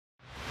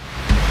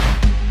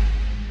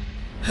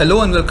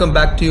Hello and welcome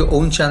back to your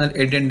own channel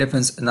Indian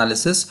Defense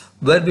Analysis,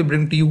 where we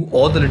bring to you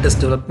all the latest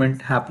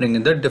development happening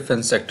in the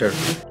defense sector.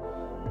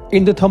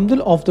 In the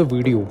thumbnail of the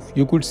video,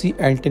 you could see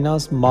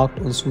antennas marked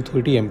on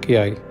SU-30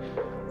 MKI.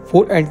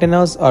 4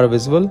 antennas are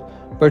visible,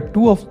 but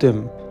 2 of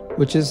them,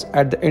 which is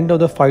at the end of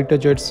the fighter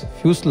jet's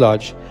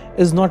fuselage,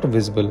 is not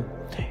visible.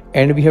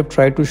 And we have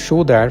tried to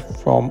show that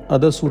from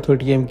other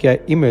SU-30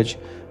 MKI image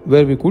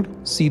where we could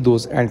see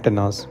those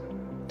antennas.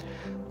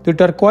 The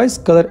turquoise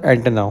color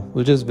antenna,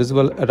 which is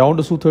visible around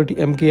the SU-30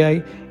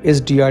 MKI, is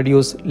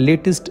DRDO's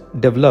latest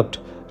developed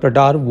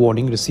radar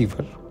warning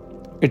receiver.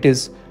 It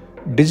is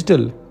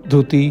digital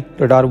Dhruti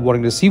radar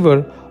warning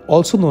receiver,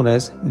 also known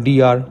as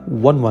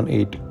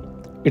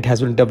DR118. It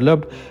has been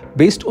developed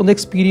based on the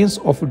experience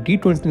of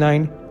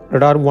D-29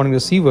 radar warning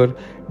receiver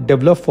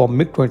developed for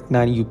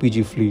MiG-29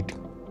 UPG fleet.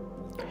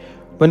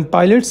 When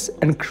pilots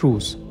and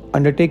crews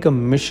undertake a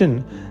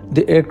mission,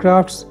 the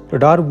aircraft's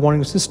radar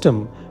warning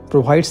system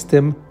provides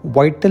them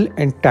vital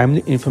and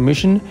timely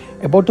information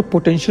about the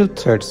potential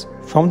threats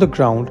from the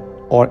ground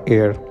or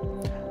air.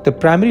 The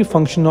primary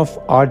function of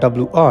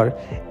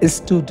RWR is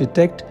to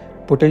detect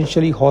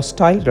potentially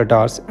hostile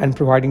radars and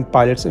providing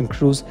pilots and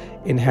crews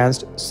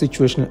enhanced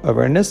situational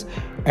awareness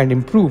and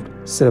improved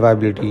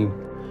survivability.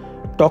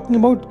 Talking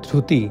about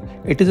Dhruti,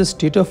 it is a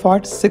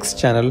state-of-art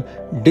 6-channel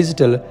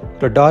digital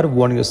radar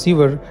warning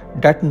receiver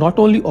that not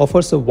only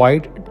offers a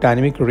wide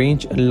dynamic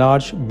range and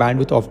large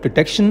bandwidth of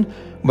detection,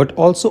 but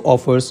also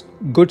offers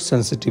good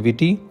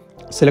sensitivity,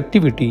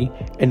 selectivity,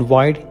 and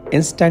wide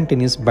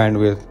instantaneous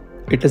bandwidth.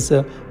 It is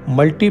a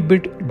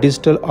multi-bit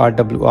digital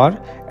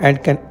RWR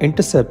and can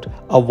intercept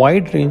a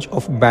wide range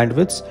of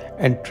bandwidths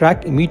and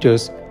track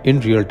emitters in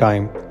real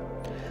time.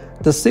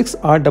 The 6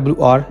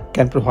 RWR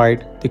can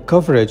provide the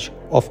coverage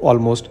of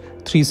almost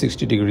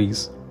 360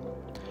 degrees.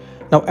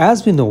 Now,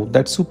 as we know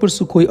that Super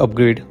Sukhoi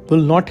upgrade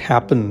will not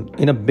happen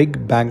in a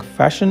big bang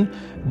fashion,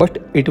 but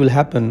it will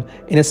happen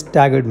in a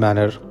staggered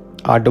manner.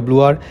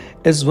 RWR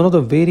is one of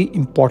the very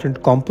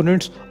important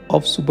components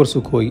of Super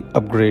Sukhoi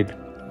upgrade.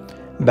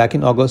 Back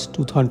in August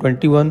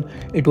 2021,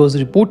 it was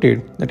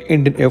reported that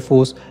Indian Air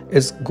Force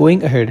is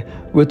going ahead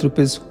with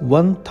Rs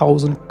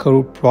 1000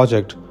 crore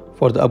project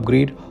for the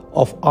upgrade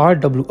of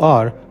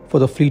RWR for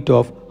the fleet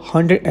of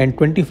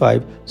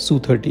 125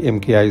 Su-30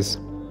 MKIs.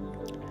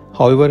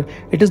 However,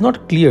 it is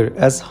not clear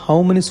as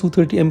how many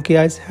Su-30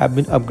 MKIs have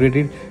been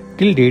upgraded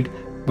till date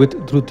with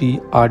Dhruti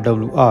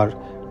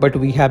RWR, but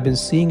we have been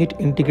seeing it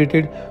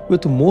integrated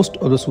with most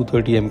of the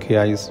Su-30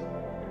 MKIs.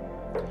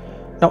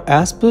 Now,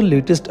 as per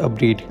latest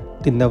update,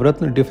 the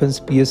Navratna Defense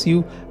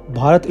PSU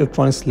Bharat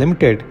Electronics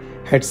Limited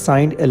had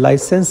signed a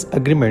license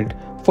agreement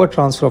for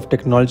transfer of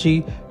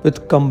technology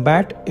with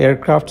Combat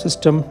Aircraft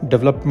System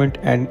Development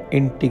and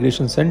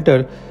Integration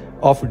Center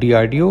of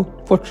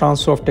DRDO for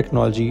transfer of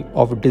technology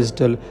of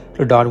digital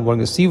radar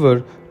warning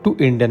receiver to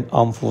Indian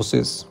Armed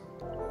Forces.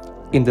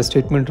 In the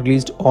statement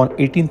released on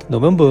 18th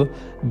November,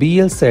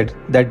 BEL said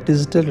that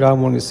digital radar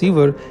warning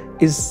receiver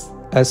is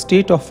a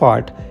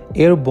state-of-the-art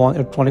airborne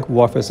electronic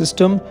warfare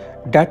system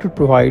that would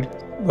provide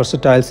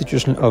versatile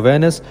situational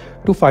awareness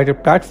to fighter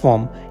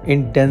platform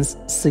in dense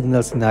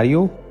signal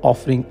scenario,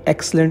 offering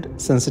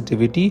excellent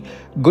sensitivity,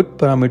 good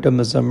parameter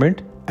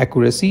measurement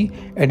accuracy,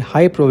 and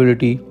high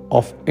probability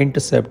of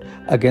intercept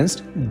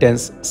against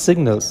dense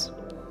signals.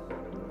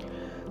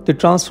 The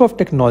transfer of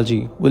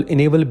technology will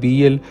enable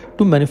BEL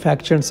to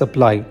manufacture and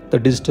supply the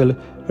digital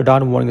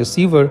radar warning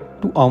receiver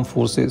to armed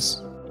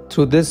forces.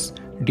 Through this,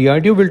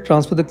 DRDO will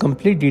transfer the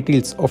complete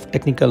details of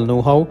technical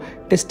know-how,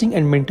 testing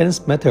and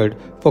maintenance method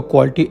for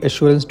quality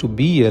assurance to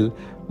BEL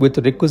with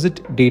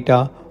requisite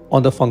data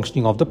on the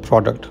functioning of the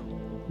product.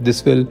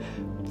 This will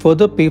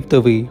further pave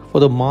the way for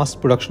the mass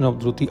production of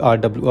Dhruti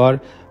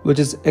RWR, which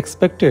is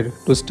expected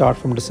to start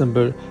from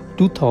December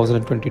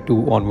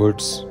 2022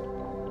 onwards.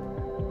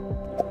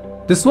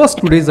 This was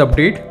today's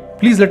update.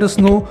 Please let us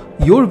know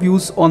your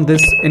views on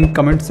this in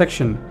comment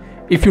section.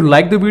 If you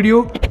like the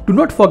video, do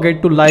not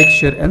forget to like,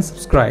 share and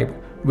subscribe.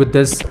 With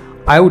this,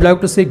 I would like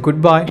to say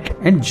goodbye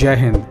and Jai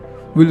Hind.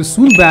 We'll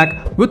soon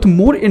back with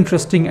more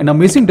interesting and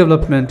amazing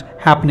development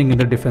happening in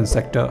the defense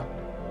sector.